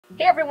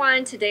Hey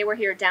everyone, today we're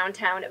here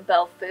downtown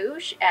Belle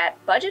Fourche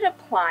at Budget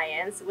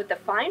Appliance with the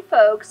fine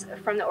folks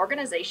from the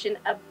organization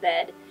A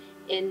Bed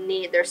in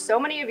Need. There's so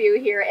many of you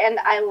here and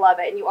I love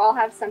it, and you all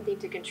have something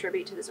to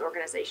contribute to this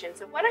organization.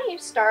 So why don't you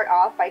start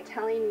off by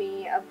telling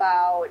me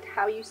about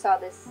how you saw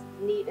this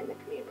need in the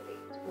community?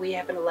 We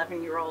have an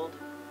 11-year-old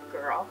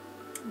girl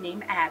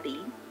named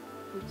Abby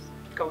who's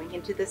going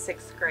into the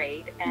 6th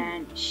grade,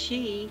 and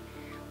she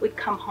would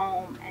come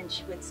home and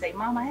she would say,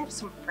 "Mom, I have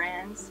some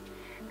friends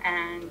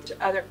and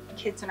other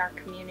kids in our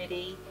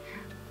community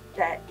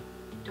that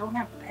don't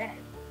have a bed."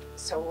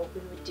 So what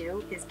we would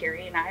do is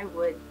Gary and I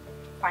would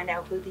find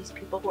out who these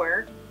people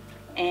were,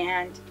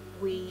 and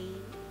we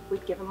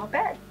would give them a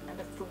bed. And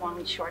that's the long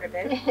and short of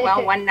it.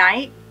 Well, one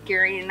night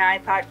Gary and I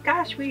thought,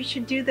 gosh, we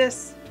should do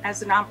this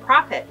as a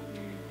nonprofit,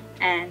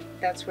 and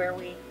that's where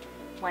we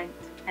went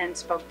and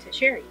spoke to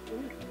Cheri.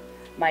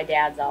 My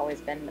dad's always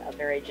been a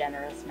very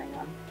generous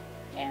man,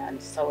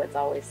 and so it's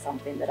always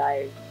something that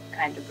I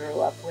kind of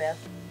grew up with.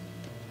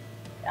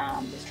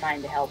 Just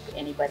trying to help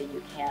anybody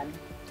you can.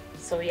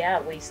 So yeah,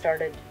 we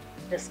started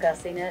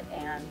discussing it,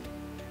 and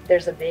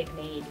there's a big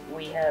need.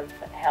 We have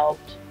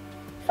helped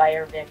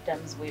fire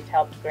victims, we've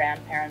helped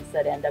grandparents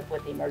that end up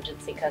with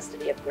emergency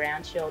custody of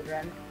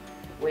grandchildren,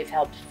 we've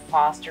helped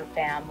foster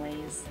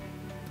families,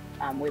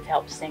 we've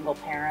helped single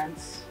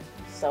parents,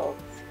 so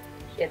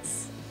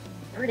it's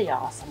pretty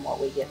awesome what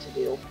we get to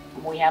do.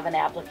 We have an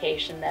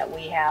application that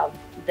we have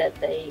that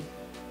they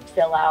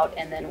fill out,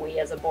 and then we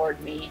as a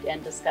board meet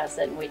and discuss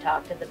it, and we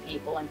talk to the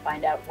people and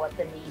find out what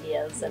the need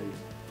is and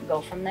go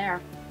from there.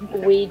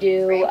 We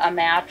do a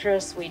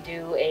mattress, we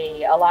do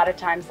a lot of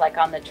times, like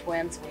on the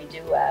twins, we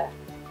do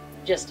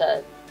just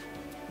a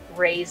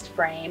raised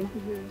frame,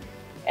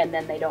 and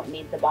then they don't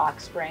need the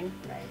box spring.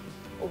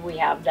 Right. We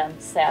have done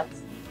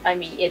sets. I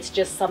mean, it's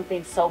just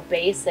something so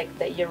basic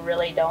that you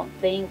really don't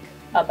think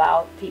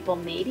about people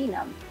needing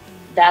them.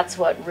 That's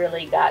what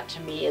really got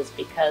to me, is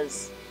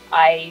because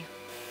I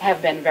have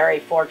been very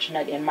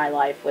fortunate in my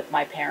life with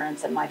my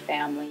parents and my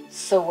family.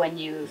 So when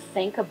you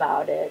think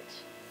about it,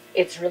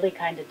 it's really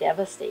kind of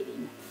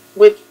devastating.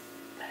 We've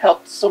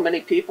helped so many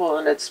people,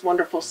 and it's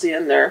wonderful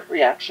seeing their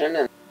reaction,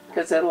 and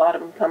because a lot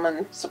of them come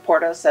and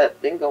support us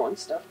at bingo and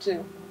stuff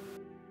too.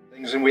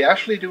 And we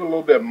actually do a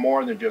little bit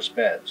more than just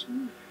beds.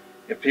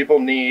 If people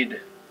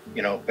need,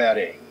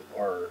 bedding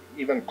or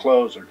even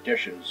clothes or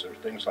dishes or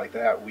things like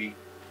that, we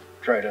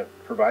try to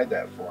provide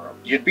that for them.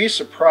 You'd be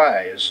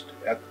surprised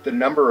at the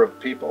number of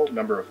people,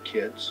 number of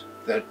kids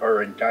that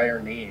are in dire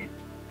need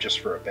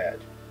just for a bed.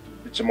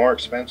 It's a more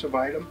expensive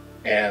item,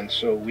 and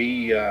so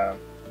we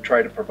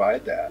try to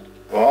provide that.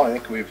 Well, I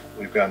think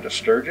we've gone to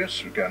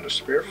Sturgis, we've gone to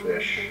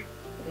Spearfish.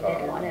 We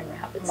did one in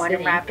Rapid City.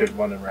 Did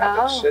one in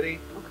Rapid City.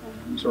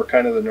 Okay. So we're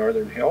kind of the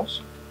Northern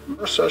Hills.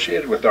 We're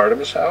associated with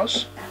Artemis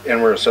House,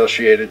 and we're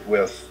associated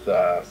with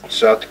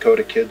South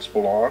Dakota Kids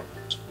Belong.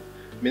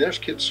 I mean, there's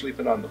kids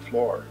sleeping on the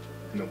floor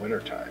in the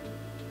wintertime,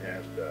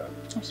 and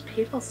there's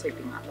people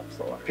sleeping on the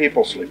floor.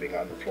 People sleeping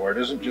on the floor. It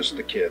isn't just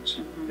the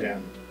kids,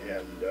 and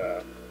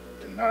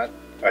not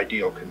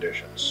ideal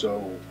conditions.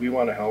 So we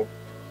want to help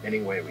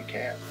any way we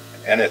can,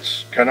 and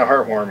it's kind of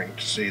heartwarming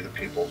to see the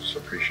people's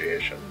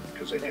appreciation,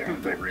 because they do.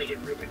 They really,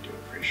 really do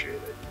appreciate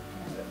it,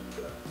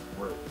 and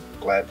we're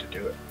glad to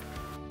do it.